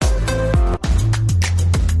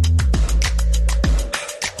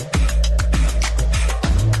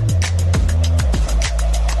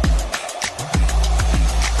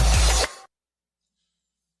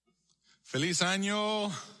Feliz año.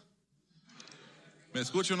 ¿Me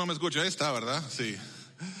escucho o no me escucho? Ahí está, ¿verdad? Sí.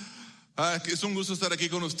 Es un gusto estar aquí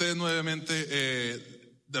con ustedes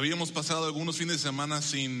nuevamente. Habíamos pasado algunos fines de semana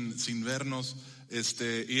sin vernos,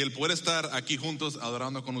 y el poder estar aquí juntos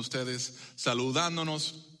adorando con ustedes,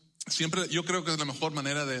 saludándonos. Siempre yo creo que es la mejor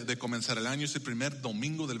manera de comenzar el año. Es el primer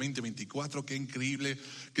domingo del 2024. Qué increíble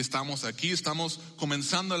que estamos aquí. Estamos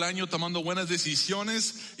comenzando el año tomando buenas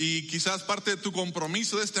decisiones, y quizás parte de tu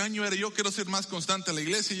compromiso de este año era: yo quiero ser más constante en la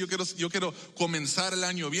iglesia, yo quiero comenzar el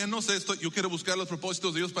año bien. No sé, yo quiero buscar los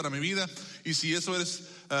propósitos de Dios para mi vida, y si eso es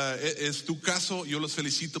tu caso, yo los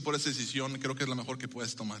felicito por esa decisión. Creo que es la mejor que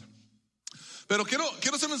puedes tomar. Pero quiero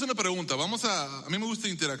hacerles una pregunta. A mí me gusta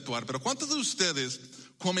interactuar, pero ¿cuántos de ustedes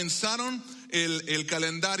comenzaron el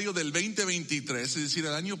calendario del 2023, es decir,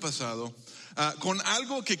 el año pasado, con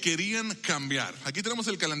algo que querían cambiar? Aquí tenemos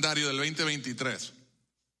el calendario del 2023.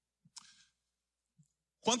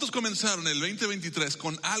 ¿Cuántos comenzaron el 2023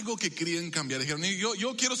 con algo que querían cambiar? Dijeron: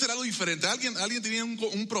 yo quiero hacer algo diferente. ¿Alguien tenía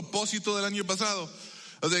un propósito del año pasado?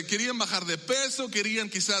 O sea, querían bajar de peso, querían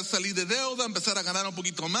quizás salir de deuda, empezar a ganar un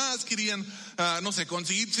poquito más, querían,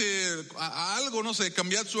 conseguirse algo,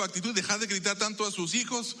 cambiar su actitud, dejar de gritar tanto a sus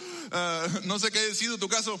hijos. No sé qué haya sido tu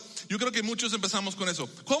caso. Yo creo que muchos empezamos con eso.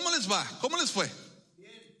 ¿Cómo les va? ¿Cómo les fue?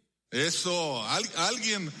 Bien. Eso,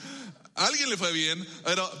 alguien le fue bien,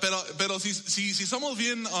 pero si somos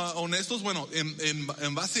bien honestos, bueno,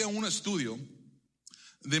 en base a un estudio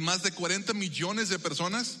de más de 40 millones de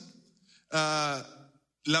personas, a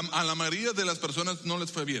la mayoría de las personas no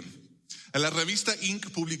les fue bien. La revista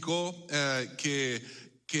Inc. publicó que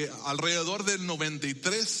alrededor del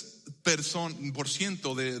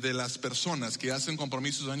 93% de las personas que hacen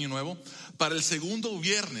compromisos de año nuevo, para el segundo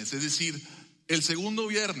viernes, es decir, el segundo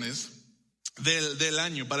viernes del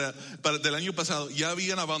año, del año pasado, ya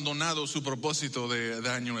habían abandonado su propósito de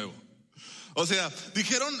año nuevo. O sea,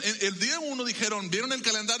 el día 1 vieron el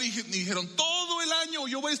calendario y dijeron: todo el año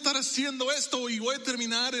yo voy a estar haciendo esto y voy a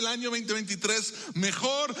terminar el año 2023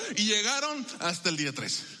 mejor, y llegaron hasta el día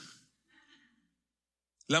 3.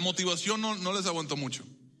 La motivación no les aguantó mucho.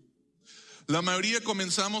 La mayoría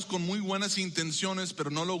comenzamos con muy buenas intenciones,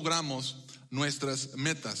 pero no logramos nuestras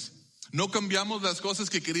metas. No cambiamos las cosas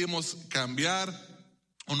que queríamos cambiar,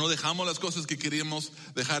 o no dejamos las cosas que queríamos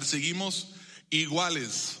dejar. Seguimos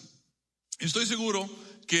iguales. Estoy seguro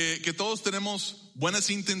que todos tenemos buenas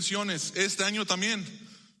intenciones. Este año también.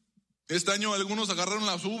 Este año algunos agarraron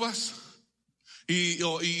las uvas y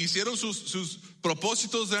hicieron sus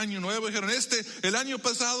propósitos de año nuevo. Dijeron: el año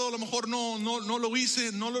pasado a lo mejor no lo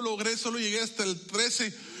hice, no lo logré, solo llegué hasta el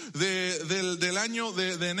 13 del año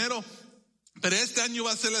de enero. Pero este año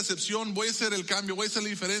va a ser la excepción, voy a hacer el cambio, voy a hacer la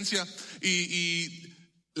diferencia. Y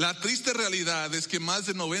la triste realidad es que más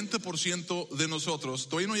del 90% de nosotros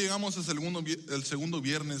todavía no llegamos hasta el segundo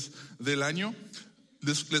viernes del año.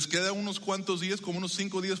 Les queda unos cuantos días, como unos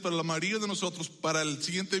 5 días para la mayoría de nosotros. Para el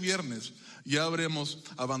siguiente viernes ya habremos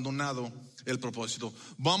abandonado el propósito.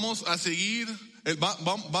 Vamos a seguir,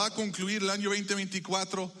 va a concluir el año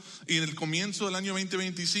 2024, y en el comienzo del año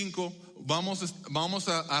 2025 vamos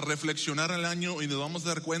a reflexionar el año y nos vamos a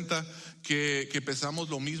dar cuenta que pesamos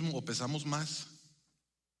lo mismo o pesamos más.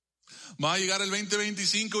 Va a llegar el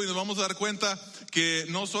 2025 y nos vamos a dar cuenta que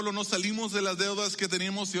no solo no salimos de las deudas que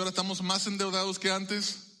teníamos y ahora estamos más endeudados que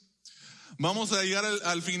antes. Vamos a llegar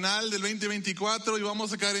al final del 2024 y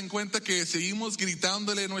vamos a caer en cuenta que seguimos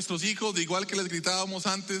gritándole a nuestros hijos de igual que les gritábamos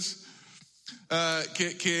antes.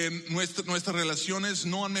 Que nuestras relaciones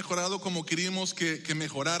no han mejorado como queríamos que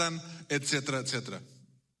mejoraran, etcétera, etcétera.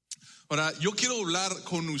 Ahora, yo quiero hablar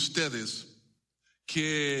con ustedes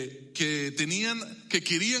que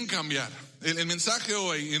querían cambiar. El mensaje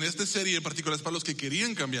hoy en esta serie en particular es para los que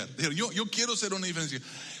querían cambiar. Dijeron: yo quiero hacer una diferencia,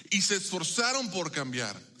 y se esforzaron por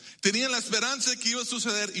cambiar. Tenían la esperanza de que iba a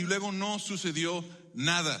suceder y luego no sucedió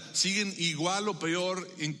nada. Siguen igual o peor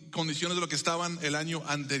en condiciones de lo que estaban el año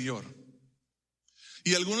anterior.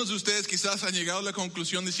 Y algunos de ustedes quizás han llegado a la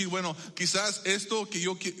conclusión de decir: bueno, quizás esto que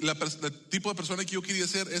el tipo de persona que yo quería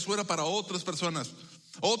ser, eso era para otras personas.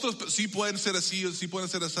 Otros sí pueden ser así, sí pueden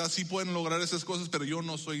ser así, sí pueden lograr esas cosas, pero yo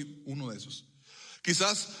no soy uno de esos.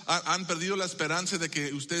 Quizás han perdido la esperanza de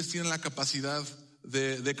que ustedes tienen la capacidad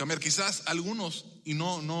de cambiar. Quizás algunos, y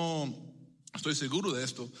no estoy seguro de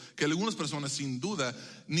esto, que algunas personas sin duda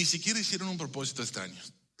ni siquiera hicieron un propósito este año.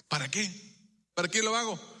 ¿Para qué? ¿Para qué lo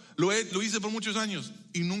hago? Lo hice por muchos años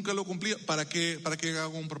y nunca lo cumplí. ¿Para qué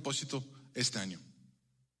hago un propósito este año?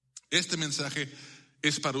 Este mensaje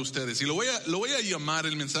es para ustedes, y lo voy a llamar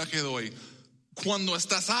el mensaje de hoy: cuando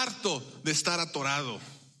estás harto de estar atorado.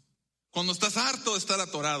 Cuando estás harto de estar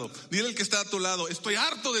atorado. Dile al que está a tu lado: estoy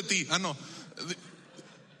harto de ti. No,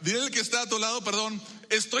 Dile al que está a tu lado, perdón,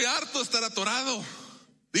 estoy harto de estar atorado.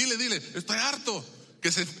 Dile, estoy harto.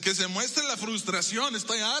 Que se muestre la frustración,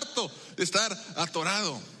 estoy harto de estar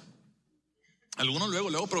atorado. Algunos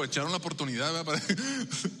luego aprovecharon la oportunidad, ¿verdad?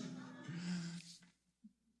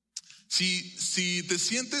 Si te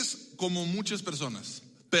sientes como muchas personas,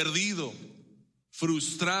 perdido,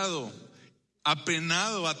 frustrado,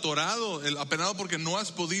 apenado, atorado, apenado porque no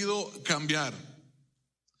has podido cambiar,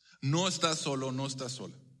 no estás solo, no estás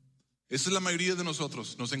sola. Esa es la mayoría de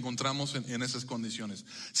nosotros, nos encontramos en esas condiciones.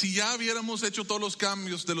 Si ya hubiéramos hecho todos los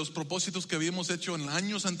cambios de los propósitos que habíamos hecho en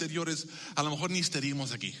años anteriores, a lo mejor ni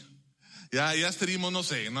estaríamos aquí. Ya estaríamos, no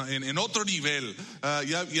sé, en otro nivel.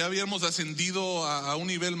 Ya habíamos ascendido a un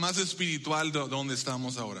nivel más espiritual de donde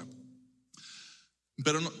estamos ahora.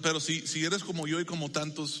 Pero si eres como yo y como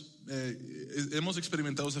tantos, hemos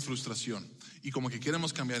experimentado esa frustración y como que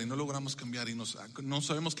queremos cambiar y no logramos cambiar y no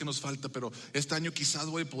sabemos qué nos falta, pero este año quizás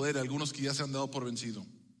voy a poder, algunos que ya se han dado por vencido.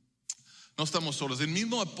 No estamos solos. El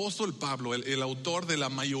mismo apóstol Pablo, el autor de la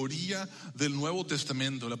mayoría del Nuevo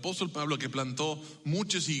Testamento, el apóstol Pablo que plantó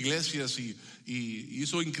muchas iglesias y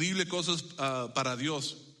hizo increíbles cosas para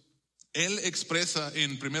Dios, él expresa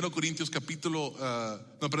en Romanos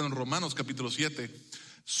capítulo 7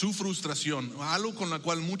 su frustración, algo con la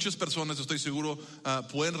cual muchas personas, estoy seguro,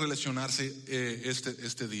 pueden relacionarse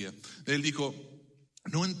este día. Él dijo,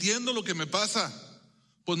 no entiendo lo que me pasa,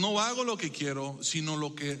 pues no hago lo que quiero, sino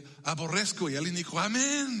lo que aborrezco. Y alguien dijo,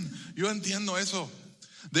 amén, yo entiendo eso.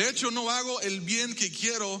 De hecho, no hago el bien que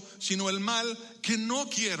quiero, sino el mal que no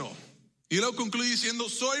quiero. Y luego concluye diciendo,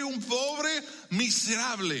 soy un pobre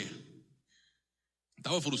miserable.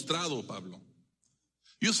 Estaba frustrado Pablo.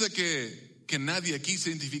 Yo sé que nadie aquí se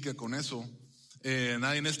identifica con eso.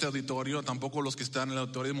 Nadie en este auditorio, tampoco los que están en el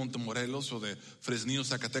auditorio de Montemorelos o de Fresnillo,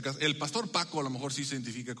 Zacatecas. El pastor Paco a lo mejor sí se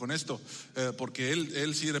identifica con esto, porque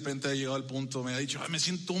él sí de repente ha llegado al punto, me ha dicho, me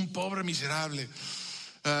siento un pobre miserable.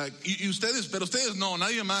 Y ustedes, pero ustedes no,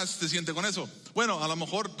 nadie más se siente con eso. Bueno, a lo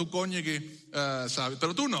mejor tu cónyuge sabe,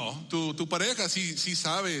 pero tú no, tu pareja sí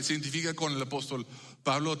sabe, se identifica con el apóstol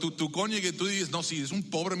Pablo. Tu cónyuge, tú dices, no, sí, es un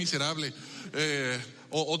pobre miserable.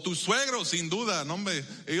 O tu suegro, sin duda, no, hombre,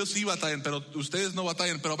 ellos sí batallan, pero ustedes no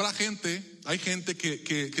batallan. Pero hay gente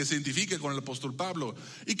que se identifique con el apóstol Pablo.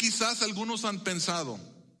 Y quizás algunos han pensado,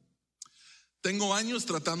 tengo años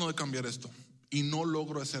tratando de cambiar esto y no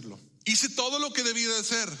logro hacerlo. Hice todo lo que debía de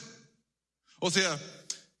hacer. O sea,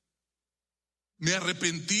 me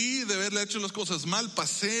arrepentí de haberle hecho las cosas mal,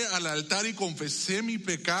 pasé al altar y confesé mi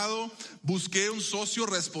pecado, busqué un socio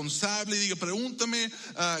responsable y dije, pregúntame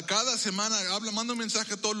cada semana, manda un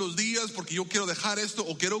mensaje todos los días porque yo quiero dejar esto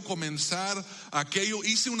o quiero comenzar aquello.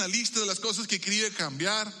 Hice una lista de las cosas que quería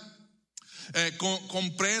cambiar.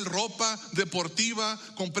 Compré ropa deportiva,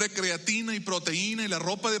 compré creatina y proteína y la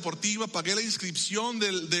ropa deportiva, pagué la inscripción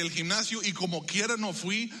del gimnasio y como quiera no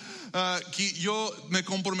fui. Yo me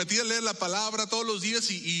comprometí a leer la palabra todos los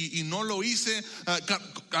días y no lo hice.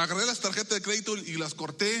 Agarré las tarjetas de crédito y las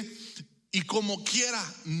corté. Y como quiera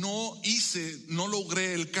no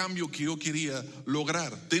logré el cambio que yo quería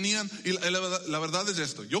lograr. Y la verdad es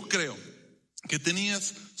esto, yo creo que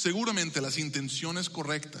tenías seguramente las intenciones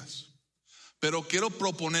correctas, pero quiero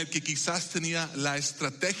proponer que quizás tenía la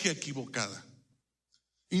estrategia equivocada.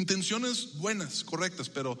 Intenciones buenas, correctas,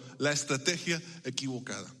 pero la estrategia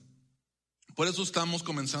equivocada. Por eso estamos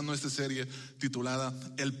comenzando esta serie titulada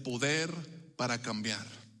El poder para cambiar.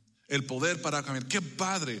 El poder para cambiar. Qué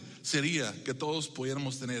padre sería que todos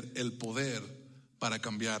pudiéramos tener el poder para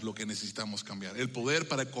cambiar lo que necesitamos cambiar. El poder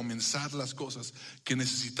para comenzar las cosas que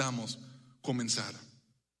necesitamos comenzar.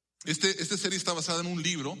 Esta serie está basada en un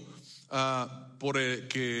libro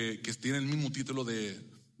que tiene el mismo título de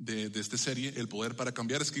esta serie, El poder para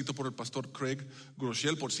cambiar, escrito por el pastor Craig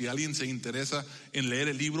Groeschel. Por si alguien se interesa en leer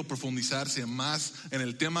el libro, profundizarse más en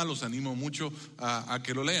el tema, los animo mucho a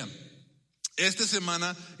que lo lean. Esta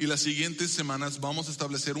semana y las siguientes semanas vamos a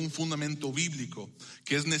establecer un fundamento bíblico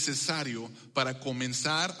que es necesario para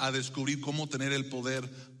comenzar a descubrir cómo tener el poder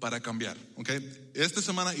para cambiar. ¿Okay? Esta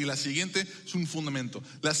semana y la siguiente es un fundamento.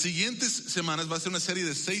 Las siguientes semanas va a ser una serie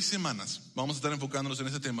de 6 semanas. Vamos a estar enfocándonos en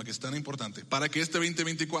este tema que es tan importante para que este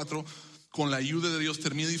 2024, con la ayuda de Dios,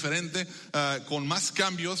 termine diferente, con más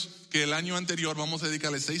cambios que el año anterior. Vamos a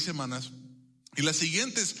dedicarle 6 semanas. Y las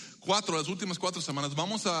últimas 4 semanas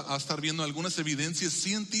vamos a estar viendo algunas evidencias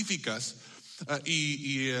científicas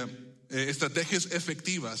y estrategias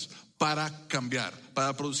efectivas para cambiar,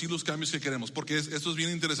 para producir los cambios que queremos. Porque esto es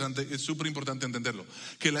bien interesante, es súper importante entenderlo.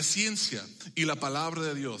 Que la ciencia y la palabra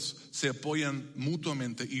de Dios se apoyan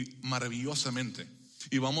mutuamente y maravillosamente.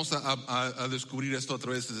 Y vamos a descubrir esto a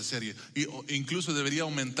través de esta serie. E incluso debería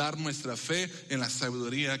aumentar nuestra fe en la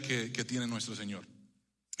sabiduría que tiene nuestro Señor.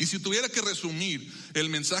 Y si tuviera que resumir el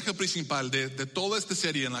mensaje principal de toda esta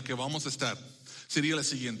serie en la que vamos a estar, sería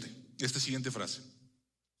esta siguiente frase.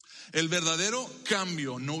 El verdadero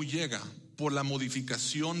cambio no llega por la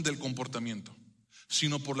modificación del comportamiento,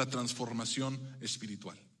 sino por la transformación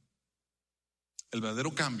espiritual. El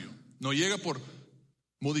verdadero cambio no llega por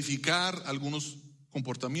modificar algunos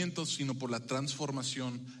comportamientos, sino por la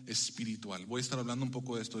transformación espiritual. Voy a estar hablando un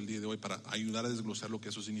poco de esto el día de hoy para ayudar a desglosar lo que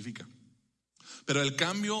eso significa. Pero el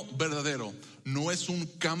cambio verdadero no es un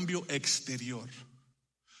cambio exterior,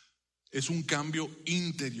 es un cambio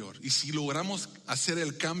interior. Y si logramos hacer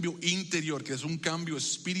el cambio interior, que es un cambio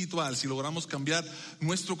espiritual, si logramos cambiar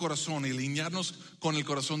nuestro corazón y alinearnos con el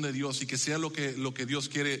corazón de Dios y que sea lo que Dios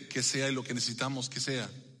quiere que sea y lo que necesitamos que sea,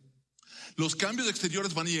 los cambios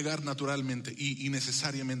exteriores van a llegar naturalmente y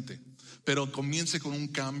necesariamente, pero comience con un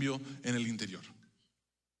cambio en el interior.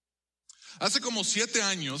 Hace como 7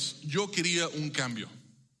 años yo quería un cambio.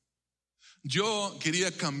 Yo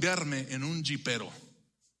quería cambiarme en un jeepero.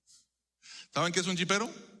 ¿Saben qué es un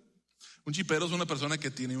jeepero? Un jeepero es una persona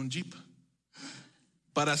que tiene un jeep.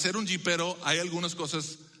 Para ser un jeepero hay algunas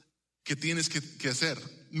cosas que tienes que hacer.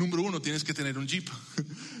 Número 1, tienes que tener un jeep.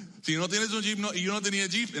 Si no tienes un jeep, y yo no tenía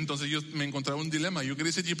jeep, entonces yo me encontraba un dilema. Yo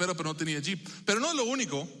quería ser jeepero, pero no tenía jeep. Pero no es lo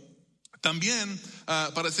único. También,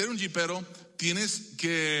 para ser un jeepero, tienes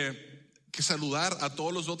que saludar a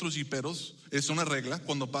todos los otros jeeperos. Es una regla.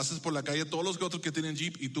 Cuando pasas por la calle, todos los otros que tienen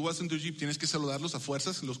jeep y tú vas en tu jeep, tienes que saludarlos a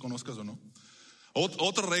fuerzas, los conozcas o no.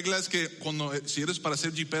 Otra regla es que si eres para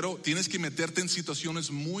ser jeepero, tienes que meterte en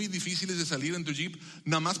situaciones muy difíciles de salir en tu jeep,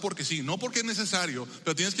 nada más porque sí, no porque es necesario,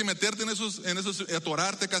 pero tienes que meterte en esos,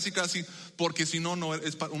 atorarte casi, porque si no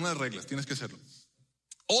es una de las reglas, tienes que hacerlo.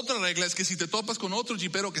 Otra regla es que si te topas con otro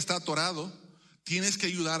jeepero que está atorado, tienes que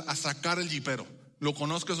ayudar a sacar el jeepero, lo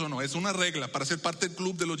conozcas o no. Es una regla, para ser parte del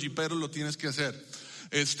club de los jeeperos lo tienes que hacer.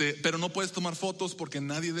 Pero no puedes tomar fotos porque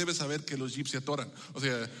nadie debe saber que los jeeps se atoran. O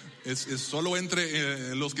sea, es solo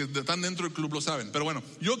entre los que están dentro del club lo saben. Pero bueno,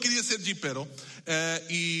 yo quería ser jeepero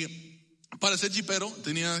y para ser jeepero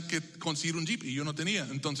tenía que conseguir un jeep y yo no tenía.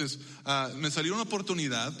 Entonces me salió una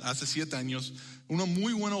oportunidad hace 7 años, una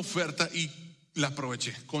muy buena oferta y la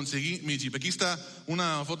aproveché. Conseguí mi jeep. Aquí está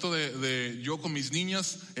una foto de yo con mis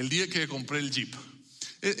niñas el día que compré el jeep.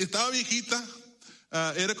 Estaba viejita.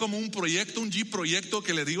 Era como un jeep proyecto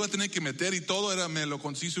que le iba a tener que meter y todo, me lo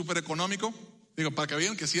conseguí súper económico. Digo, para que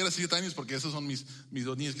vean que sí era 7 años, porque esos son mis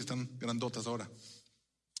 2 niñas que están grandotas ahora.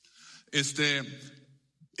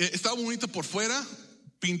 Estaba bonito por fuera,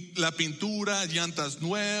 la pintura, llantas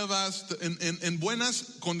nuevas, en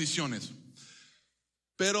buenas condiciones.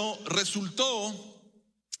 Pero resultó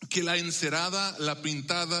que la encerada, la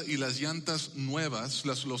pintada y las llantas nuevas,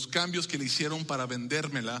 los cambios que le hicieron para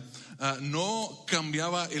vendérmela, no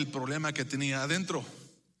cambiaba el problema que tenía adentro.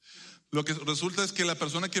 Lo que resulta es que la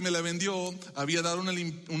persona que me la vendió había dado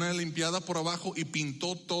una limpiada por abajo y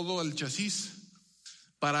pintó todo el chasis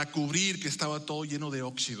para cubrir que estaba todo lleno de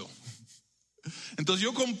óxido. Entonces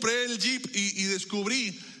yo compré el Jeep y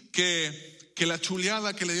descubrí que la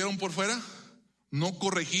chuleada que le dieron por fuera no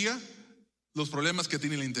corregía los problemas que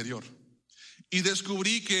tiene el interior. Y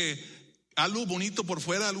descubrí que algo bonito por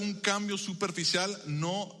fuera, algún cambio superficial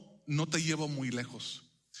no te lleva muy lejos.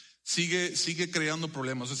 Sigue creando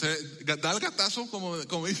problemas. O sea, da el gatazo,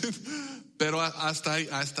 como dicen, pero hasta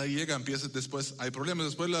ahí llega, empieza. Después hay problemas.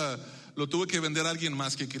 Después lo tuve que vender a alguien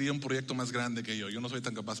más que quería un proyecto más grande que yo. Yo no soy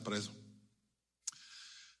tan capaz para eso.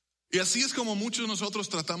 Y así es como muchos de nosotros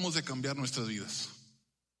tratamos de cambiar nuestras vidas.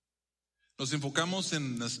 Nos enfocamos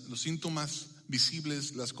en los síntomas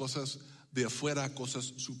visibles, las cosas de afuera,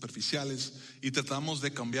 cosas superficiales, y tratamos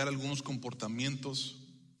de cambiar algunos comportamientos.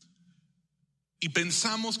 Y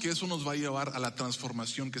pensamos que eso nos va a llevar a la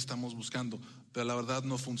transformación que estamos buscando, pero la verdad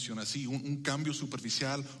no funciona así. Un cambio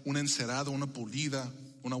superficial, una encerada, una pulida,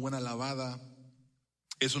 una buena lavada,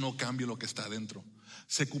 eso no cambia lo que está adentro.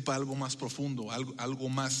 Se ocupa algo más profundo, algo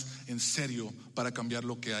más en serio para cambiar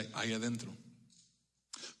lo que hay adentro.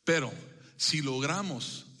 Pero si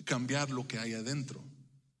logramos cambiar lo que hay adentro,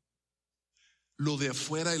 lo de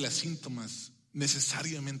afuera y los síntomas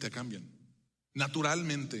necesariamente cambian,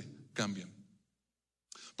 naturalmente cambian.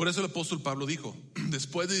 Por eso el apóstol Pablo dijo,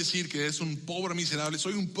 después de decir que es un pobre miserable,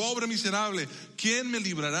 soy un pobre miserable, ¿quién me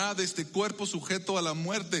librará de este cuerpo sujeto a la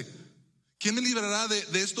muerte? ¿Quién me librará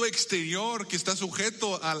de esto exterior que está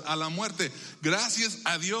sujeto a la muerte? Gracias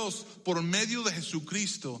a Dios por medio de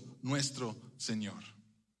Jesucristo nuestro Señor.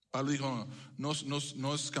 Pablo dijo,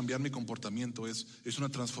 no es cambiar mi comportamiento, es una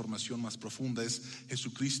transformación más profunda. Es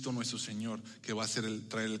Jesucristo nuestro Señor que va a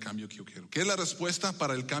traer el cambio que yo quiero. ¿Qué es la respuesta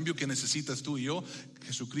para el cambio que necesitas tú y yo?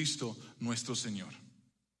 Jesucristo nuestro Señor.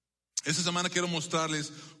 Esta semana quiero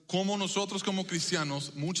mostrarles cómo nosotros como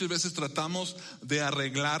cristianos muchas veces tratamos de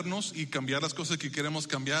arreglarnos y cambiar las cosas que queremos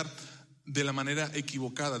cambiar de la manera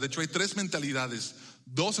equivocada. De hecho, hay 3 mentalidades.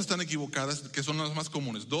 2 están equivocadas, que son las más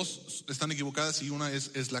comunes. 2 están equivocadas y una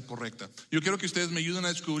es la correcta. Yo quiero que ustedes me ayuden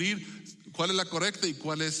a descubrir cuál es la correcta y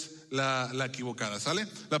cuál es la equivocada, ¿sale?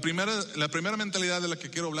 La primera mentalidad de la que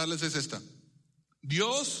quiero hablarles es esta: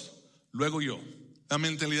 Dios, luego yo. La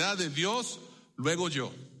mentalidad de Dios, luego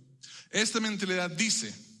yo. Esta mentalidad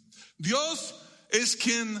dice: Dios es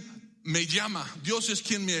quien me llama, Dios es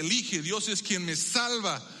quien me elige, Dios es quien me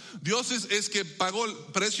salva. Dios es que pagó el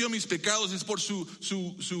precio de mis pecados, es por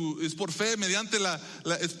es por fe,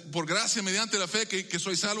 es por gracia mediante la fe que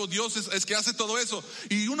soy salvo. Dios es que hace todo eso.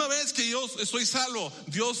 Y una vez que yo estoy salvo,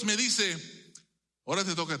 Dios me dice: ahora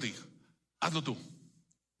te toca a ti, hazlo tú.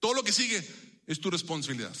 Todo lo que sigue es tu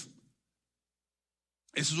responsabilidad.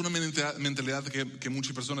 Esa es una mentalidad que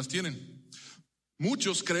muchas personas tienen.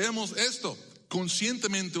 Muchos creemos esto,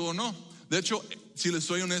 conscientemente o no. De hecho, si les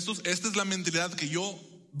soy honestos, esta es la mentalidad que yo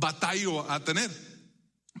batallo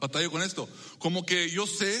con esto. Como que yo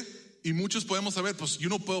sé, y muchos podemos saber, pues yo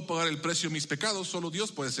no puedo pagar el precio de mis pecados, solo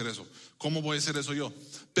Dios puede hacer eso. ¿Cómo voy a hacer eso yo?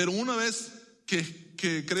 Pero una vez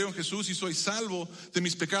que creo en Jesús y soy salvo de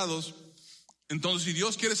mis pecados, entonces si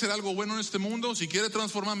Dios quiere hacer algo bueno en este mundo, si quiere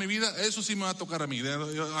transformar mi vida, eso sí me va a tocar a mí.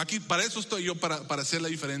 Aquí para eso estoy yo, para hacer la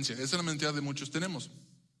diferencia. Esa es la mentalidad de muchos tenemos.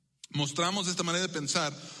 Mostramos esta manera de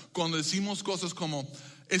pensar cuando decimos cosas como: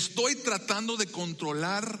 estoy tratando de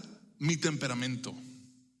controlar mi temperamento.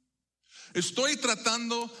 Estoy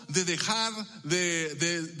tratando de dejar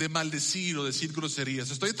de maldecir o decir groserías.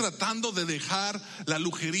 Estoy tratando de dejar la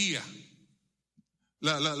lujuria.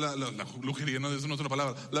 La lujuria, no es una otra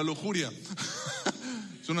palabra. La lujuria.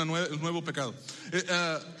 Es un nuevo pecado.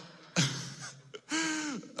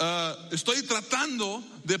 Estoy tratando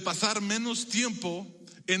de pasar menos tiempo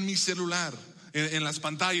en mi celular, en las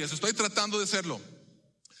pantallas. Estoy tratando de hacerlo.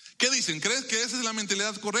 ¿Qué dicen? ¿Crees que esa es la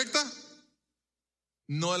mentalidad correcta?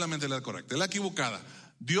 No es la mentalidad correcta, es la equivocada.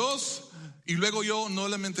 Dios y luego yo no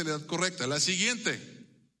es la mentalidad correcta. La siguiente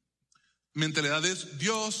mentalidad es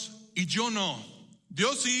Dios y yo no.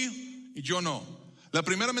 Dios sí y yo no. La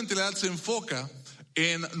primera mentalidad se enfoca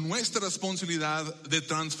en nuestra responsabilidad de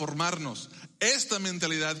transformarnos. Esta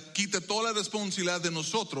mentalidad quita toda la responsabilidad de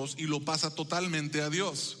nosotros y lo pasa totalmente a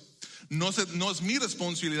Dios. No es mi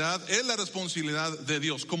responsabilidad, es la responsabilidad de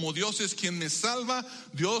Dios. Como Dios es quien me salva,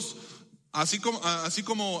 Dios, así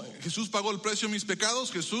como Jesús pagó el precio de mis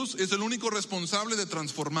pecados, Jesús es el único responsable de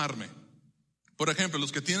transformarme. Por ejemplo,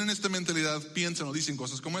 los que tienen esta mentalidad piensan o dicen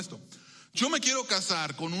cosas como esto: yo me quiero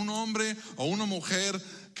casar con un hombre o una mujer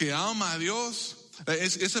que ama a Dios,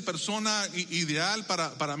 es esa persona ideal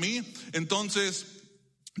para mí. Entonces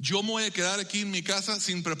yo me voy a quedar aquí en mi casa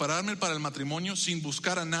sin prepararme para el matrimonio, sin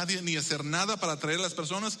buscar a nadie ni hacer nada para atraer a las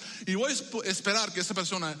personas, y voy a esperar que esa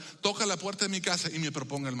persona toque la puerta de mi casa y me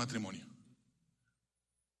proponga el matrimonio,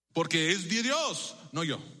 porque es de Dios, no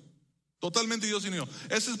yo. Totalmente Dios y no yo.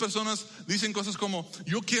 Esas personas dicen cosas como: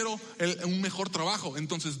 yo quiero un mejor trabajo.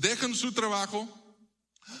 Entonces dejan su trabajo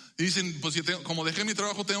y dicen: pues como dejé mi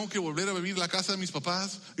trabajo, tengo que volver a vivir en la casa de mis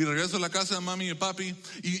papás, y regreso a la casa de mami y papi,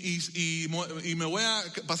 y me voy a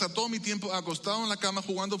pasar todo mi tiempo acostado en la cama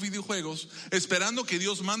jugando videojuegos, esperando que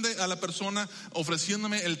Dios mande a la persona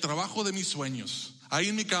ofreciéndome el trabajo de mis sueños, ahí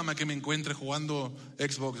en mi cama, que me encuentre jugando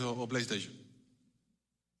Xbox o PlayStation.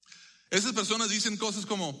 Esas personas dicen cosas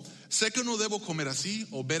como: sé que no debo comer así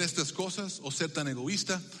o ver estas cosas o ser tan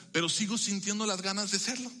egoísta, pero sigo sintiendo las ganas de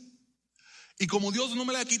serlo. Y como Dios no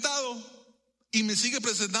me la ha quitado y me sigue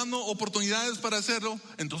presentando oportunidades para hacerlo,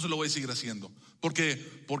 entonces lo voy a seguir haciendo. Porque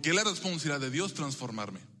es la responsabilidad de Dios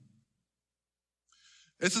transformarme.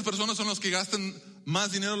 Estas personas son los que gastan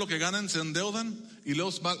más dinero de lo que ganan, se endeudan y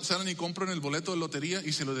luego salen y compran el boleto de lotería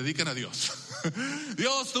y se lo dedican a Dios.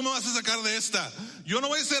 Dios, tú me vas a sacar de esta. Yo no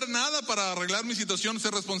voy a hacer nada para arreglar mi situación,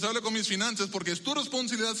 ser responsable con mis finanzas, porque es tu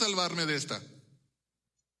responsabilidad salvarme de esta.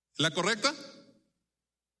 ¿La correcta?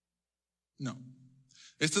 No.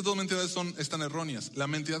 Estas dos mentalidades están erróneas. La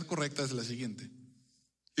mentalidad correcta es la siguiente.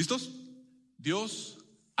 ¿Listos? Dios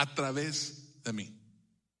a través de mí.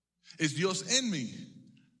 Es Dios en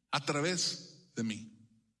mí, a través de mí.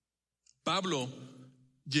 Pablo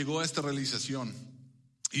llegó a esta realización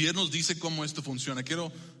y él nos dice cómo esto funciona.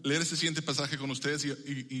 Quiero leer este siguiente pasaje con ustedes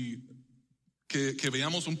y que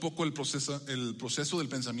veamos un poco el proceso del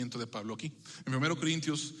pensamiento de Pablo aquí. En 1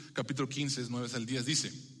 Corintios capítulo 15, 9 al 10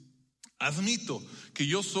 dice: admito que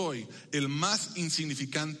yo soy el más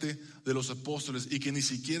insignificante de los apóstoles y que ni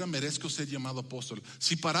siquiera merezco ser llamado apóstol.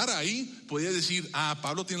 Si parara ahí, podría decir,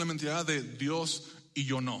 Pablo tiene la mentalidad de Dios y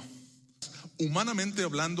yo no. Humanamente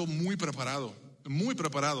hablando, muy preparado,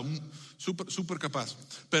 súper capaz.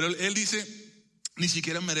 Pero él dice, ni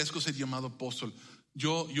siquiera merezco ser llamado apóstol.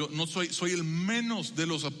 Yo no soy el menos de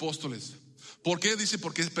los apóstoles. ¿Por qué? Dice,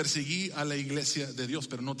 porque perseguí a la iglesia de Dios,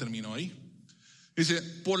 pero no terminó ahí. Dice,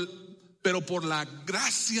 pero por la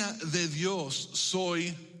gracia de Dios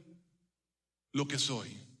soy lo que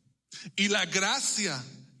soy. Y la gracia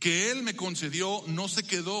que Él me concedió no se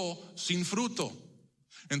quedó sin fruto.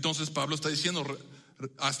 Entonces Pablo está diciendo,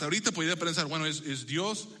 hasta ahorita podría pensar, bueno, es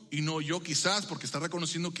Dios y no yo, quizás porque está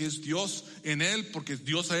reconociendo que es Dios en él, porque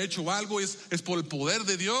Dios ha hecho algo, es por el poder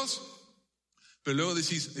de Dios. Pero luego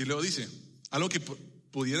dice algo que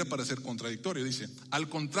pudiera parecer contradictorio. Dice, al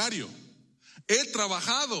contrario,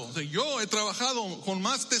 yo he trabajado con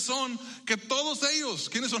más tesón que todos ellos.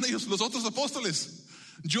 ¿Quiénes son ellos? Los otros apóstoles.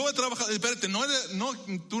 Yo he trabajado, espérate,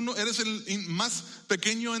 tú no eres el más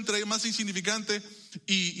pequeño entre ellos, más insignificante,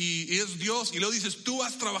 y es Dios. Y luego dices, tú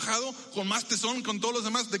has trabajado con más tesón con todos los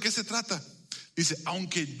demás. ¿De qué se trata? Dice,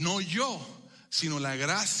 aunque no yo, sino la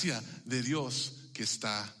gracia de Dios que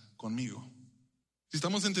está conmigo. ¿Sí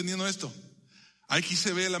estamos entendiendo esto? Aquí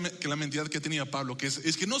se ve que la mentalidad que tenía Pablo, que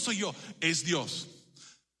es que no soy yo, es Dios,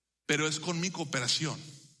 pero es con mi cooperación.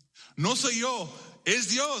 No soy yo, es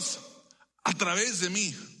Dios a través de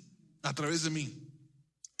mí.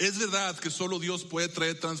 Es verdad que solo Dios puede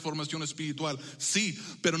traer transformación espiritual, sí,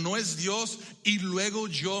 pero no es Dios y luego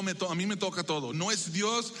a mí me toca todo. No es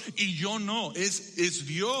Dios y yo no, es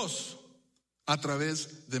Dios a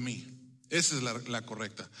través de mí. Esa es la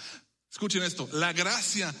correcta. Escuchen esto, la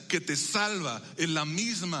gracia que te salva es la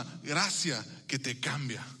misma gracia que te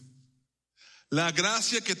cambia. La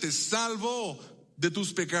gracia que te salvó de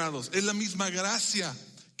tus pecados es la misma gracia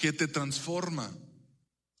que te transforma.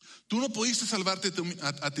 Tú no pudiste salvarte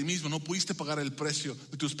a ti mismo, no pudiste pagar el precio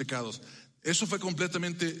de tus pecados. Eso fue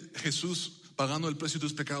completamente Jesús pagando el precio de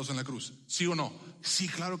tus pecados en la cruz. ¿Sí o no? Sí,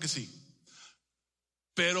 claro que sí.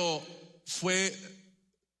 Pero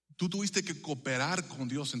tú tuviste que cooperar con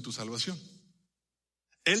Dios en tu salvación.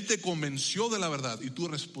 Él te convenció de la verdad y tú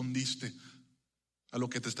respondiste a lo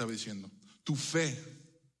que te estaba diciendo. Tu fe.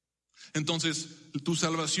 Entonces, tu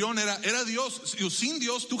salvación era Dios. Sin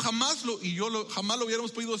Dios, tú jamás lo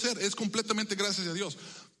hubiéramos podido hacer. Es completamente gracias a Dios.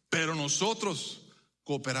 Pero nosotros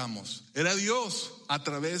cooperamos. Era Dios a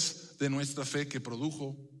través de nuestra fe que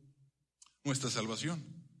produjo nuestra salvación.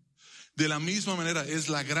 De la misma manera es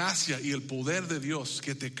la gracia y el poder de Dios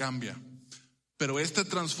que te cambia. Pero esta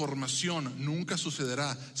transformación nunca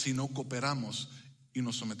sucederá si no cooperamos y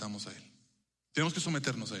nos sometamos a Él. Tenemos que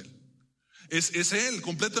someternos a Él. Es Él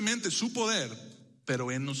completamente su poder,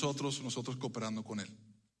 pero en nosotros cooperando con Él.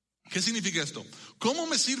 ¿Qué significa esto? ¿Cómo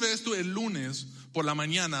me sirve esto el lunes por la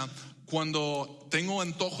mañana cuando tengo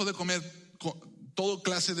antojo de comer toda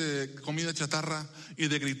clase de comida chatarra y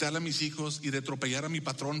de gritarle a mis hijos y de atropellar a mi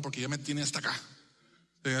patrón porque ya me tiene hasta acá?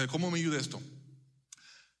 ¿Cómo me ayuda esto?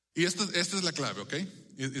 Y esta es la clave, ¿ok?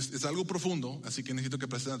 Es algo profundo, así que necesito que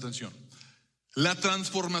presten atención. La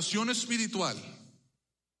transformación espiritual,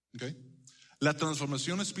 ¿ok? La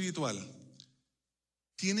transformación espiritual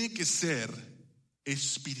tiene que ser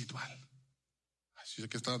espiritual. Así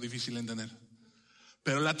que está difícil de entender.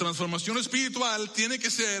 Pero la transformación espiritual tiene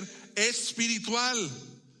que ser espiritual.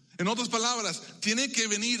 En otras palabras, tiene que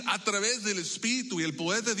venir a través del Espíritu y el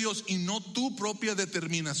poder de Dios y no tu propia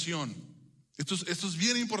determinación. Esto es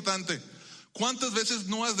bien importante. ¿Cuántas veces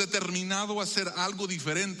no has determinado hacer algo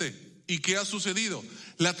diferente? ¿Y qué ha sucedido?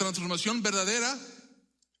 La transformación verdadera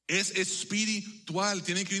es espiritual,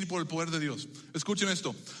 tiene que ir por el poder de Dios. Escuchen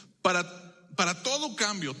esto, para todo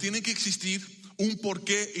cambio tiene que existir un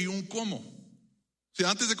porqué y un cómo. O sea,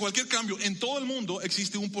 antes de cualquier cambio, en todo el mundo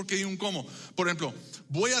existe un porqué y un cómo. Por ejemplo,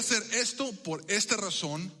 voy a hacer esto por esta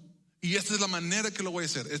razón y esta es la manera que lo voy a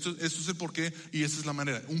hacer. Esto es el porqué y esta es la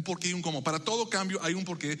manera. Un porqué y un cómo. Para todo cambio hay un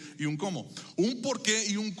porqué y un cómo. Un porqué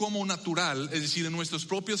y un cómo natural, es decir, en nuestras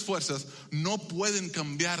propias fuerzas, no pueden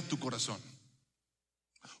cambiar tu corazón.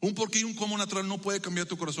 Un porqué y un cómo natural no puede cambiar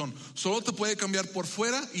tu corazón. Solo te puede cambiar por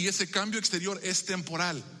fuera y ese cambio exterior es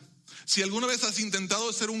temporal. Si alguna vez has intentado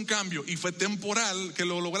hacer un cambio y fue temporal que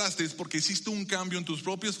lo lograste, es porque hiciste un cambio en tus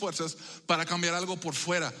propias fuerzas para cambiar algo por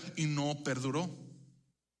fuera y no perduró.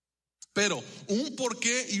 Pero un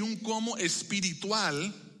porqué y un cómo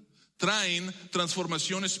espiritual traen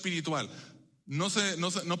transformación espiritual.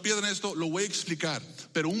 no pierdan esto, lo voy a explicar.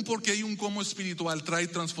 Pero un por qué y un cómo espiritual trae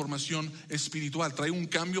transformación espiritual, trae un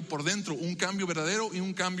cambio por dentro, un cambio verdadero y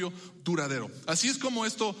un cambio duradero. Así es como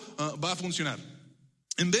esto va a funcionar.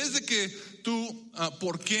 En vez de que tu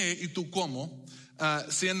por qué y tu cómo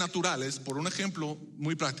sean naturales, por un ejemplo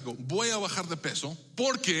muy práctico, voy a bajar de peso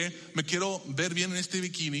porque me quiero ver bien en este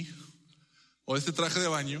bikini o este traje de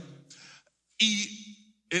baño,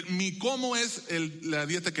 y mi cómo es la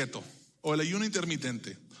dieta keto o el ayuno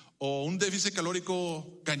intermitente o un déficit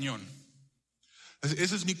calórico cañón.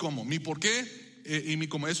 Ese es mi cómo, mi por qué y mi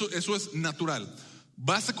cómo. Eso es natural.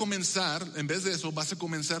 Vas a comenzar, en vez de eso, vas a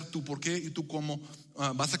comenzar tu por qué y tu cómo,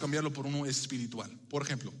 vas a cambiarlo por uno espiritual. Por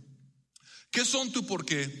ejemplo, ¿qué son tu por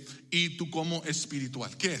qué y tu cómo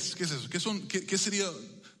espiritual? ¿Qué es? ¿Qué es eso? ¿Qué sería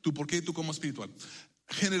tu por qué y tu cómo espiritual?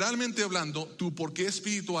 Generalmente hablando, tu por qué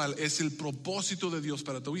espiritual es el propósito de Dios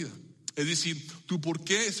para tu vida. Es decir, tu por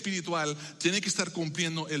qué espiritual tiene que estar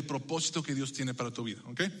cumpliendo el propósito que Dios tiene para tu vida,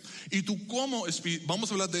 ¿ok? Y tu cómo espiritual, vamos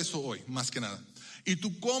a hablar de eso hoy, más que nada. Y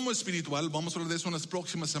tu cómo espiritual, vamos a hablar de eso en las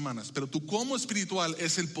próximas semanas. Pero tu cómo espiritual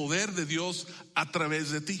es el poder de Dios a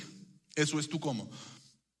través de ti. Eso es tu cómo.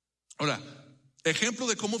 Ahora, ejemplo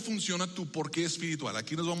de cómo funciona tu por qué espiritual.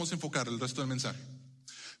 Aquí nos vamos a enfocar el resto del mensaje.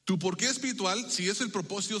 Tu por qué espiritual, si es el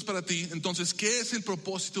propósito de Dios para ti, entonces, ¿qué es el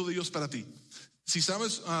propósito de Dios para ti? Si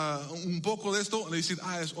sabes un poco de esto, le dices,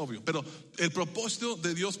 es obvio. Pero el propósito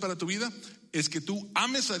de Dios para tu vida es que tú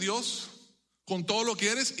ames a Dios con todo lo que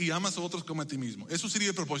eres y amas a otros como a ti mismo. Eso sería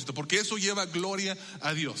el propósito, porque eso lleva gloria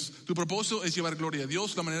a Dios. Tu propósito es llevar gloria a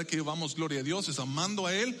Dios. La manera que llevamos gloria a Dios es amando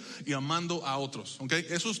a Él y amando a otros, ¿okay?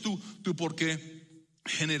 Eso es tu por qué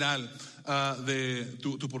general de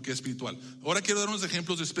tu por qué espiritual. Ahora quiero dar unos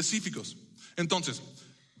ejemplos específicos. Entonces,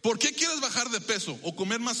 ¿por qué quieres bajar de peso o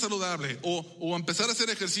comer más saludable o empezar a hacer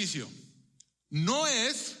ejercicio? No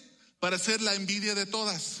es para ser la envidia de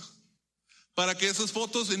todas, para que esas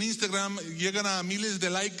fotos en Instagram lleguen a miles de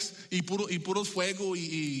likes y puros fuego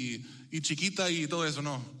y chiquita y todo eso,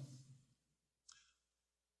 no.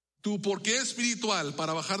 Tu por qué espiritual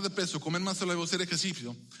para bajar de peso, comer más saludable o hacer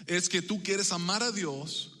ejercicio es que tú quieres amar a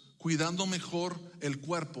Dios cuidando mejor el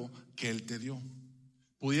cuerpo que Él te dio.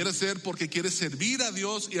 Pudiera ser porque quieres servir a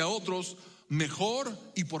Dios y a otros mejor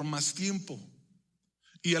y por más tiempo.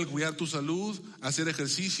 Y al cuidar tu salud, hacer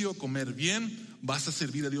ejercicio, comer bien, vas a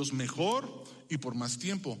servir a Dios mejor y por más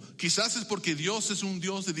tiempo. Quizás es porque Dios es un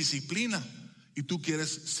Dios de disciplina y tú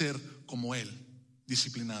quieres ser como Él,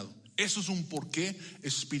 disciplinado. Eso es un porqué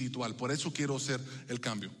espiritual. Por eso quiero hacer el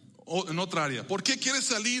cambio. O en otra área, ¿por qué quieres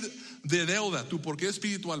salir de deuda? Tu porqué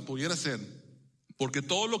espiritual pudiera ser porque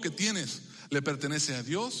todo lo que tienes le pertenece a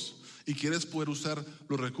Dios y quieres poder usar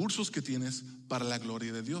los recursos que tienes para la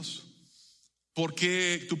gloria de Dios.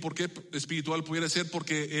 Porque tu porqué espiritual pudiera ser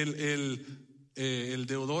porque el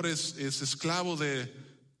deudor es esclavo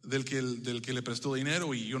del que le prestó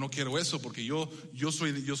dinero, y yo no quiero eso porque yo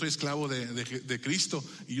soy esclavo de Cristo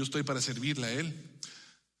y yo estoy para servirle a Él.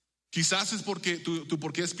 Quizás es porque tu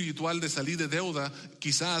porqué espiritual de salir de deuda,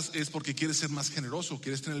 quizás es porque quieres ser más generoso,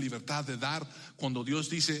 quieres tener libertad de dar cuando Dios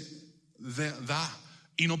dice da,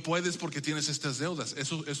 y no puedes porque tienes estas deudas.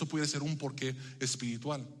 Eso puede ser un porqué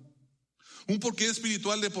espiritual. Un porqué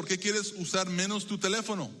espiritual de por qué quieres usar menos tu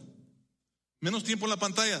teléfono, menos tiempo en la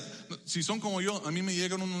pantalla. Si son como yo, a mí me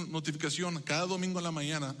llega una notificación cada domingo en la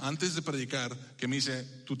mañana antes de predicar que me dice: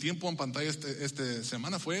 tu tiempo en pantalla esta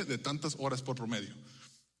semana fue de tantas horas por promedio.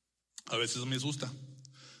 A veces me asusta,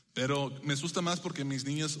 pero me asusta más porque mis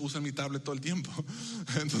niñas usan mi tablet todo el tiempo.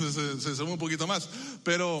 Entonces se suma un poquito más.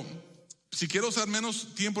 Pero si quiero usar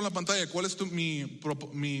menos tiempo en la pantalla, ¿cuál es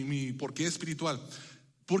mi porqué espiritual?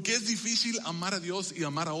 Porque es difícil amar a Dios y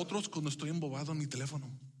amar a otros cuando estoy embobado en mi teléfono.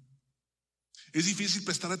 Es difícil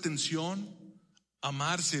prestar atención,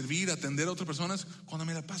 amar, servir, atender a otras personas cuando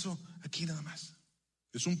me la paso aquí nada más.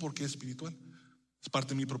 Es un porqué espiritual. Es parte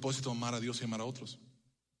de mi propósito, amar a Dios y amar a otros.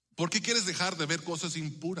 ¿Por qué quieres dejar de ver cosas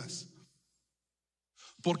impuras?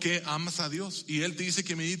 Porque amas a Dios y Él te dice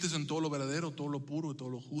que medites en todo lo verdadero, todo lo puro, todo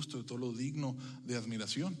lo justo, todo lo digno de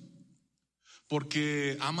admiración.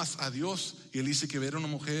 Porque amas a Dios y Él dice que ver a una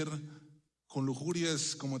mujer con lujuria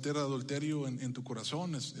es cometer adulterio en tu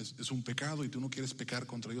corazón, es un pecado, y tú no quieres pecar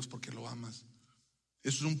contra Dios porque lo amas.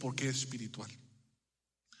 Eso es un porqué espiritual.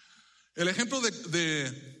 El ejemplo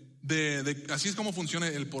así es como funciona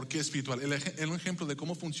el porqué espiritual. El ejemplo de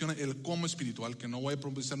cómo funciona el cómo espiritual, que no voy a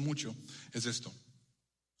profundizar mucho, es esto.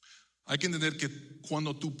 Hay que entender que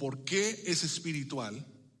cuando tu porqué es espiritual,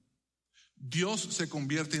 Dios se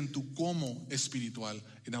convierte en tu cómo espiritual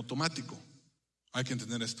en automático. Hay que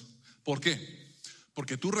entender esto. ¿Por qué?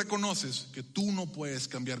 Porque tú reconoces que tú no puedes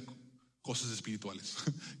cambiar cosas espirituales,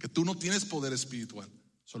 que tú no tienes poder espiritual,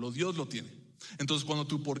 solo Dios lo tiene. Entonces cuando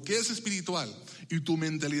tu por qué es espiritual y tu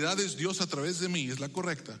mentalidad es Dios a través de mí, es la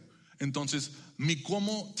correcta, entonces mi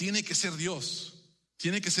cómo tiene que ser Dios,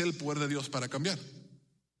 tiene que ser el poder de Dios para cambiar.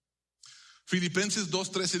 Filipenses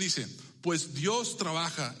 2:13 dice: pues Dios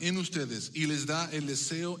trabaja en ustedes y les da el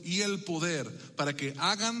deseo y el poder para que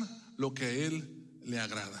hagan lo que a Él le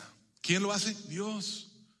agrada. ¿Quién lo hace?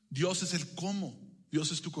 Dios. Dios es el cómo.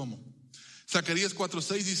 Dios es tu cómo. Zacarías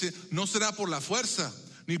 4:6 dice: no será por la fuerza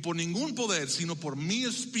ni por ningún poder, sino por mi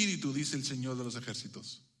espíritu, dice el Señor de los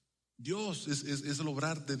ejércitos. Dios es el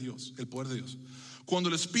obrar de Dios, el poder de Dios. Cuando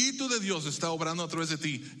el Espíritu de Dios está obrando a través de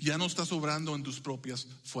ti, ya no estás obrando en tus propias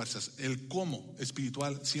fuerzas. El cómo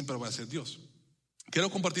espiritual siempre va a ser Dios. Quiero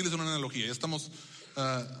compartirles una analogía. Ya estamos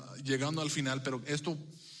llegando al final, pero esto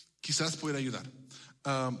quizás pueda ayudar.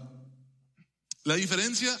 La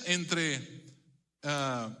diferencia entre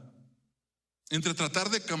tratar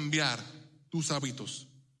de cambiar tus hábitos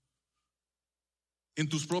en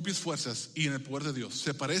tus propias fuerzas y en el poder de Dios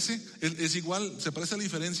se parece a la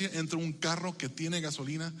diferencia entre un carro que tiene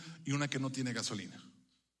gasolina y una que no tiene gasolina.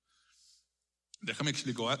 Déjame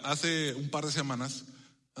explicar. Hace un par de semanas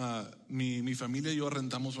mi familia y yo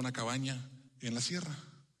rentamos una cabaña en la sierra.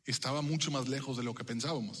 Estaba mucho más lejos de lo que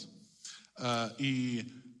pensábamos, y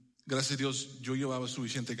gracias a Dios yo llevaba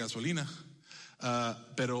suficiente gasolina,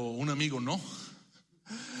 pero un amigo no.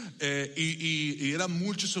 Y era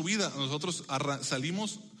mucha subida. Nosotros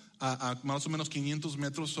salimos a más o menos 500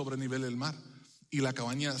 metros sobre el nivel del mar, y la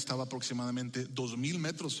cabaña estaba aproximadamente 2,000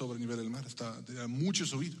 metros sobre el nivel del mar. Era mucho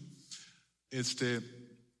subir.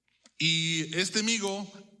 Y este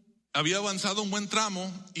amigo había avanzado un buen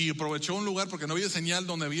tramo y aprovechó un lugar porque no había señal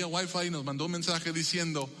donde había wifi, y nos mandó un mensaje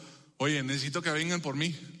diciendo: oye, necesito que vengan por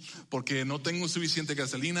mí porque no tengo suficiente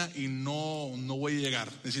gasolina y no voy a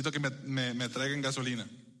llegar. Necesito que me traigan gasolina.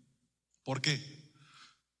 ¿Por qué?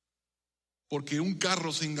 Porque un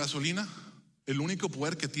carro sin gasolina, el único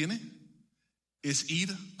poder que tiene es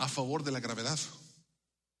ir a favor de la gravedad.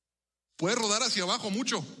 Puede rodar hacia abajo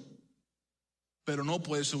mucho, pero no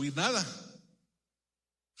puede subir nada.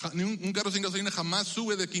 Un carro sin gasolina jamás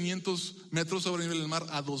sube de 500 metros sobre el nivel del mar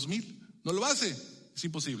a 2,000. No lo hace, es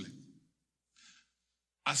imposible.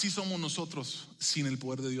 Así somos nosotros sin el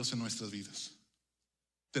poder de Dios en nuestras vidas.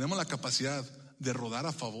 Tenemos la capacidad de rodar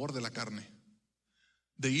a favor de la carne,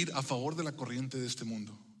 de ir a favor de la corriente de este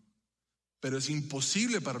mundo, pero es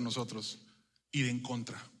imposible para nosotros ir en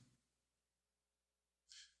contra.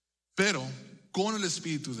 Pero con el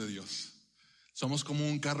Espíritu de Dios somos como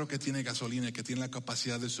un carro que tiene gasolina y que tiene la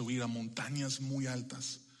capacidad de subir a montañas muy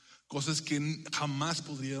altas, cosas que jamás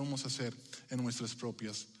podríamos hacer en nuestras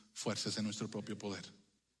propias fuerzas, en nuestro propio poder.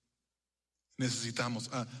 Necesitamos.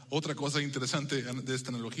 Otra cosa interesante de esta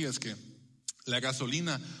analogía es que la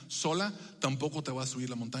gasolina sola tampoco te va a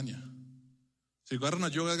subir la montaña. Si agarras una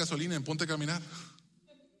yoga de gasolina y ponte a caminar,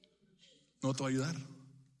 no te va a ayudar.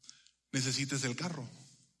 Necesitas el carro.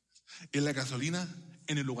 ¿Es la gasolina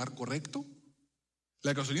en el lugar correcto?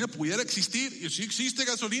 La gasolina pudiera existir, y sí existe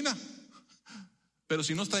gasolina, pero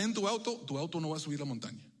si no está en tu auto no va a subir la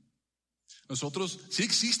montaña. Nosotros, sí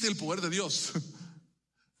existe el poder de Dios,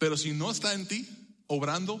 pero si no está en ti,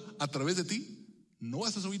 obrando a través de ti, no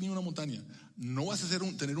vas a subir ni una montaña. No vas a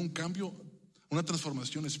tener un cambio, una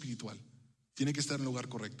transformación espiritual. Tiene que estar en el lugar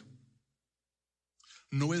correcto.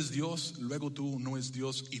 No es Dios, luego tú, no es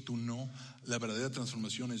Dios y tú no. La verdadera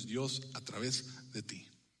transformación es Dios a través de ti.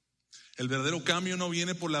 El verdadero cambio no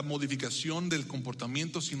viene por la modificación del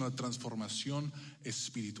comportamiento, sino la transformación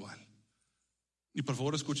espiritual. Y por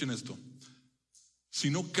favor escuchen esto.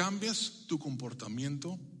 Si no cambias tu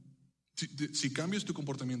comportamiento, si cambias tu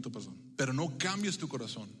comportamiento, pero no cambias tu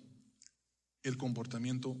corazón, el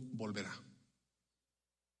comportamiento volverá.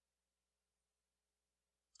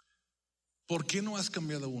 ¿Por qué no has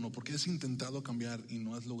cambiado uno? ¿Por qué has intentado cambiar y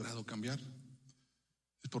no has logrado cambiar?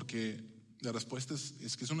 Es porque la respuesta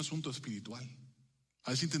es que es un asunto espiritual.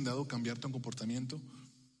 Has intentado cambiar tu comportamiento,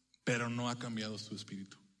 pero no ha cambiado tu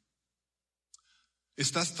espíritu.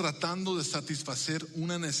 Estás tratando de satisfacer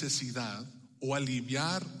una necesidad o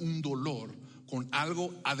aliviar un dolor con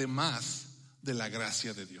algo además de la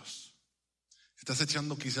gracia de Dios. Estás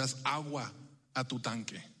echando quizás agua a tu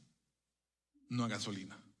tanque, no a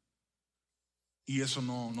gasolina. Y eso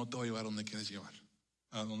no te va a llevar a donde quieres llevar,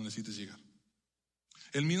 a donde necesites llegar.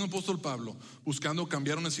 El mismo apóstol Pablo, buscando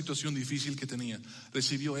cambiar una situación difícil que tenía,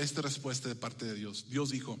 recibió esta respuesta de parte de Dios. Dios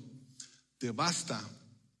dijo: te basta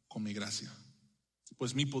con mi gracia,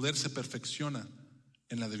 pues mi poder se perfecciona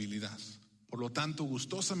en la debilidad. Por lo tanto,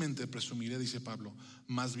 gustosamente presumiré, dice Pablo,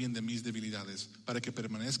 más bien de mis debilidades, para que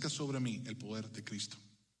permanezca sobre mí el poder de Cristo.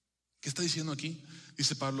 ¿Qué está diciendo aquí?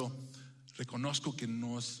 Dice Pablo, reconozco que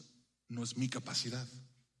no es mi capacidad.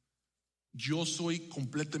 Yo soy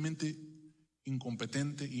completamente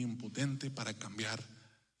incompetente e impotente para cambiar,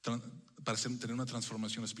 para tener una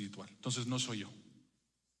transformación espiritual. Entonces no soy yo,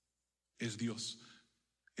 es Dios,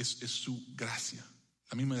 es su gracia.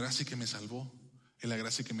 La misma gracia que me salvó es la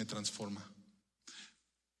gracia que me transforma.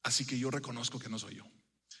 Así que yo reconozco que no soy yo.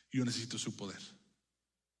 Yo necesito su poder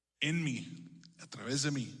en mí, a través de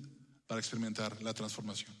mí, para experimentar la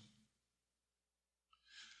transformación.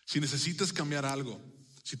 Si necesitas cambiar algo,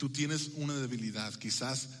 si tú tienes una debilidad,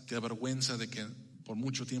 quizás te avergüenza de que por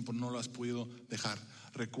mucho tiempo no lo has podido dejar,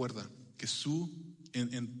 recuerda que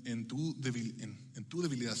en tu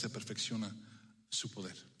debilidad se perfecciona su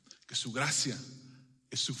poder, que su gracia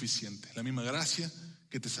es suficiente. La misma gracia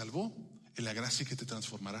que te salvó es la gracia que te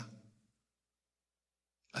transformará.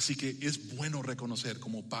 Así que es bueno reconocer,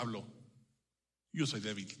 como Pablo, yo soy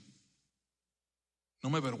débil. No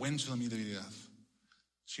me avergüenzo de mi debilidad,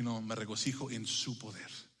 sino me regocijo en su poder,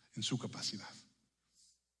 en su capacidad.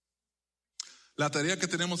 La tarea que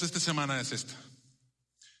tenemos esta semana es esta: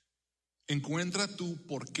 encuentra tu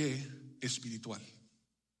porqué espiritual.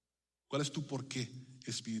 ¿Cuál es tu porqué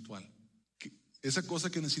espiritual? Esa cosa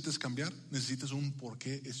que necesitas cambiar, necesitas un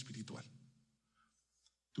porqué espiritual.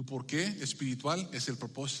 Tu porqué espiritual es el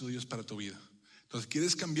propósito de Dios para tu vida. Entonces,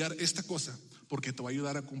 ¿quieres cambiar esta cosa? Porque te va a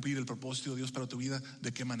ayudar a cumplir el propósito de Dios para tu vida.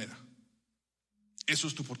 ¿De qué manera? Eso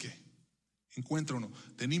es tu porqué. Encuentra uno.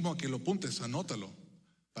 Te animo a que lo apuntes, anótalo,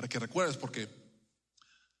 para que recuerdes, porque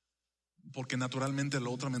naturalmente la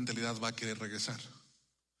otra mentalidad va a querer regresar.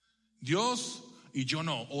 Dios y yo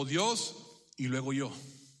no, o Dios y luego yo.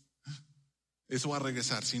 Eso va a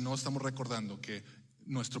regresar si no estamos recordando que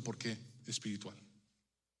nuestro porqué espiritual.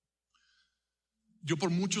 Yo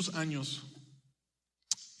por muchos años,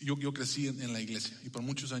 yo crecí en la iglesia y por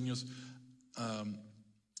muchos años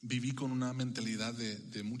viví con una mentalidad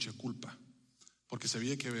de mucha culpa, porque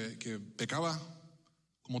sabía que pecaba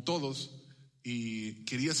como todos y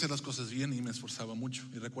quería hacer las cosas bien y me esforzaba mucho.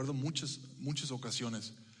 Y recuerdo muchas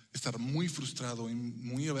ocasiones estar muy frustrado y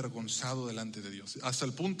muy avergonzado delante de Dios, hasta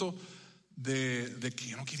el punto de que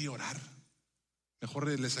yo no quería orar. Mejor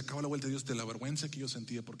le sacaba la vuelta a Dios de la vergüenza que yo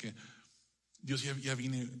sentía, porque Dios ya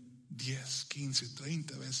vine 10, 15,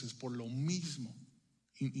 30 veces por lo mismo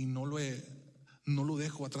y no lo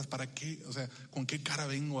dejo atrás. ¿Para qué? O sea, ¿con qué cara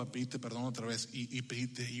vengo a pedirte perdón otra vez y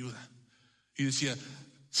pedirte ayuda? Y decía,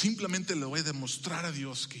 simplemente le voy a demostrar a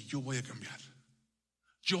Dios que yo voy a cambiar.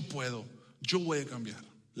 Yo puedo, yo voy a cambiar.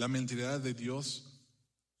 La mentalidad de Dios,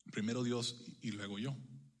 primero Dios y luego yo.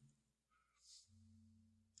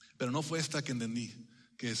 Pero no fue hasta que entendí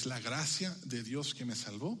que es la gracia de Dios que me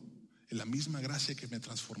salvó, es la misma gracia que me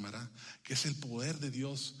transformará, que es el poder de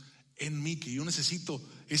Dios en mí, que yo necesito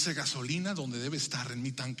esa gasolina donde debe estar, en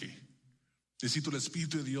mi tanque. Necesito el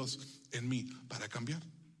Espíritu de Dios en mí para cambiar.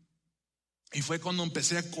 Y fue cuando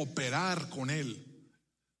empecé a cooperar con Él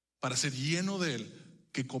para ser lleno de Él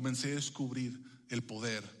que comencé a descubrir el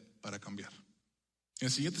poder para cambiar. En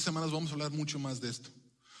las siguientes semanas vamos a hablar mucho más de esto,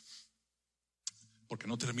 porque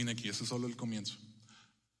no termina aquí, eso es solo el comienzo.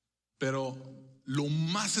 Pero lo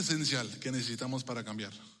más esencial que necesitamos para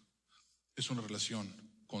cambiar es una relación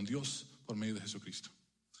con Dios por medio de Jesucristo.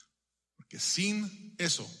 Porque sin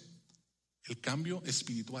eso, el cambio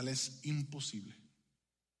espiritual es imposible.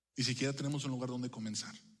 Ni siquiera tenemos un lugar donde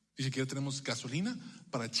comenzar. Ni siquiera tenemos gasolina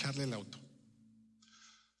para echarle el auto.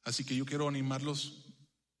 Así que yo quiero animarlos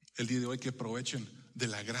el día de hoy que aprovechen de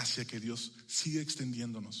la gracia que Dios sigue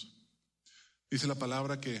extendiéndonos. Dice la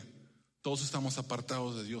palabra que todos estamos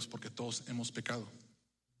apartados de Dios porque todos hemos pecado.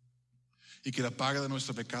 Y que la paga de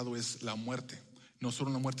nuestro pecado es la muerte. No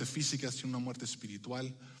solo una muerte física, sino una muerte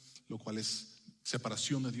espiritual, lo cual es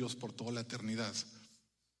separación de Dios por toda la eternidad.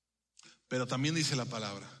 Pero también dice la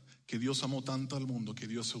palabra que Dios amó tanto al mundo que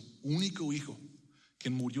dio su único hijo,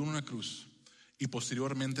 quien murió en una cruz y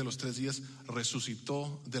posteriormente a los 3 días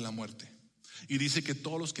resucitó de la muerte. Y dice que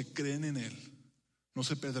todos los que creen en Él no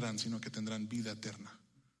se perderán, sino que tendrán vida eterna.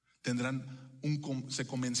 Se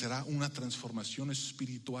comenzará una transformación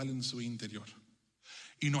espiritual en su interior.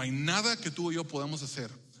 Y no hay nada que tú y yo podamos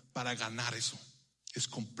hacer para ganar eso. Es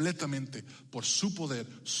completamente por su poder,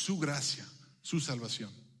 su gracia, su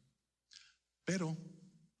salvación. Pero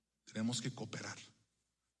tenemos que cooperar.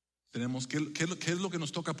 ¿Qué es lo que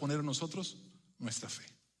nos toca poner a nosotros? Nuestra fe.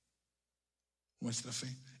 Nuestra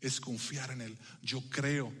fe es confiar en Él. Yo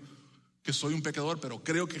creo que soy un pecador, pero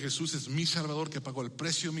creo que Jesús es mi Salvador, que pagó el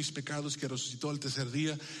precio de mis pecados, que resucitó al tercer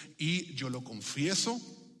día, y yo lo confieso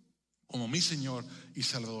como mi Señor y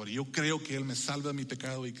Salvador. Y yo creo que Él me salva de mi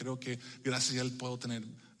pecado y creo que gracias a Él puedo tener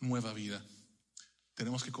nueva vida.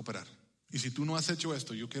 Tenemos que cooperar. Y si tú no has hecho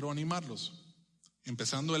esto, yo quiero animarlos,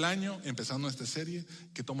 empezando el año, empezando esta serie,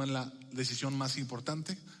 que tomen la decisión más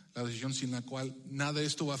importante, la decisión sin la cual nada de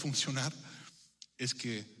esto va a funcionar, es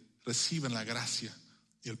que reciban la gracia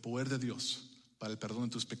y el poder de Dios para el perdón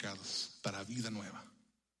de tus pecados, para vida nueva.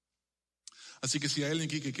 Así que si hay alguien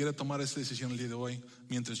aquí que quiere tomar esta decisión el día de hoy,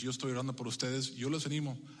 mientras yo estoy orando por ustedes, yo los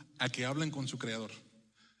animo a que hablen con su Creador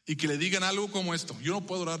y que le digan algo como esto: yo no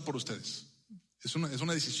puedo orar por ustedes. Es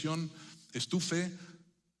una decisión, es tu fe,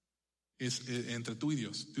 es entre tú y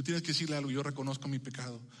Dios. Tú tienes que decirle algo: yo reconozco mi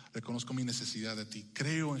pecado, reconozco mi necesidad de ti,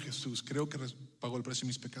 creo en Jesús, creo que pagó el precio de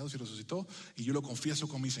mis pecados y resucitó, y yo lo confieso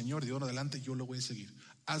con mi Señor. De ahora en adelante yo lo voy a seguir.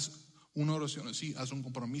 Haz una oración así, haz un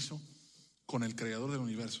compromiso con el Creador del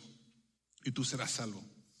universo y tú serás salvo.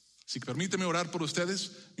 Así que permíteme orar por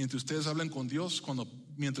ustedes mientras ustedes hablan con Dios,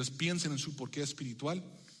 mientras piensen en su porqué espiritual,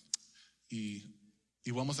 y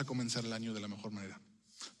vamos a comenzar el año de la mejor manera.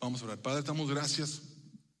 Vamos a orar. Padre, te damos gracias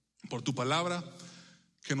por tu palabra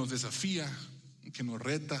que nos desafía, que nos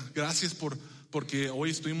reta. Gracias porque hoy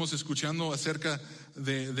estuvimos escuchando acerca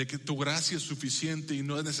de que tu gracia es suficiente y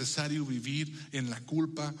no es necesario vivir en la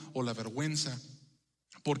culpa o la vergüenza,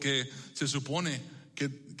 porque se supone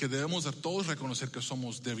que debemos a todos reconocer que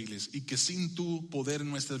somos débiles y que sin tu poder en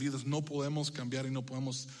nuestras vidas no podemos cambiar y no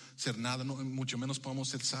podemos ser nada, mucho menos podemos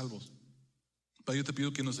ser salvos. Padre, yo te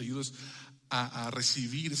pido que nos ayudes a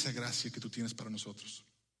recibir esa gracia que tú tienes para nosotros.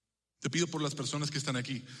 Te pido por las personas que están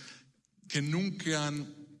aquí, que nunca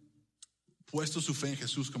han puesto su fe en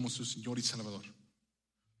Jesús como su Señor y Salvador,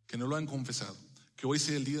 que no lo han confesado, que hoy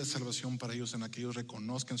sea el día de salvación para ellos, en la que ellos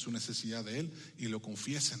reconozcan su necesidad de Él y lo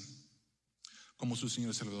confiesen como su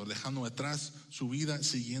Señor y Salvador, dejando atrás su vida,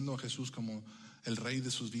 siguiendo a Jesús como el Rey de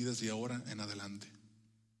sus vidas de ahora en adelante.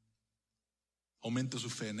 Aumenta su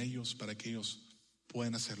fe en ellos para que ellos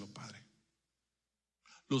puedan hacerlo, Padre.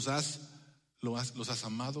 Los has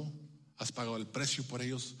amado, has pagado el precio por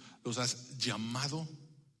ellos, los has llamado,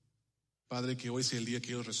 Padre, que hoy sea el día que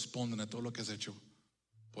ellos respondan a todo lo que has hecho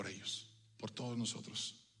por ellos, por todos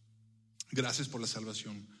nosotros. Gracias por la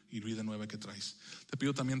salvación y vida nueva que traes. Te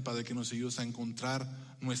pido también, Padre, que nos ayudes a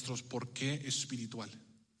encontrar nuestros porqué espiritual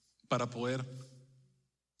para poder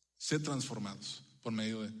ser transformados por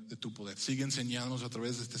medio de tu poder. Sigue enseñándonos a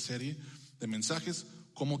través de esta serie de mensajes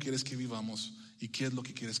cómo quieres que vivamos y qué es lo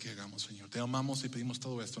que quieres que hagamos, Señor. Te amamos y pedimos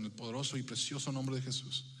todo esto en el poderoso y precioso nombre de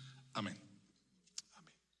Jesús. Amén.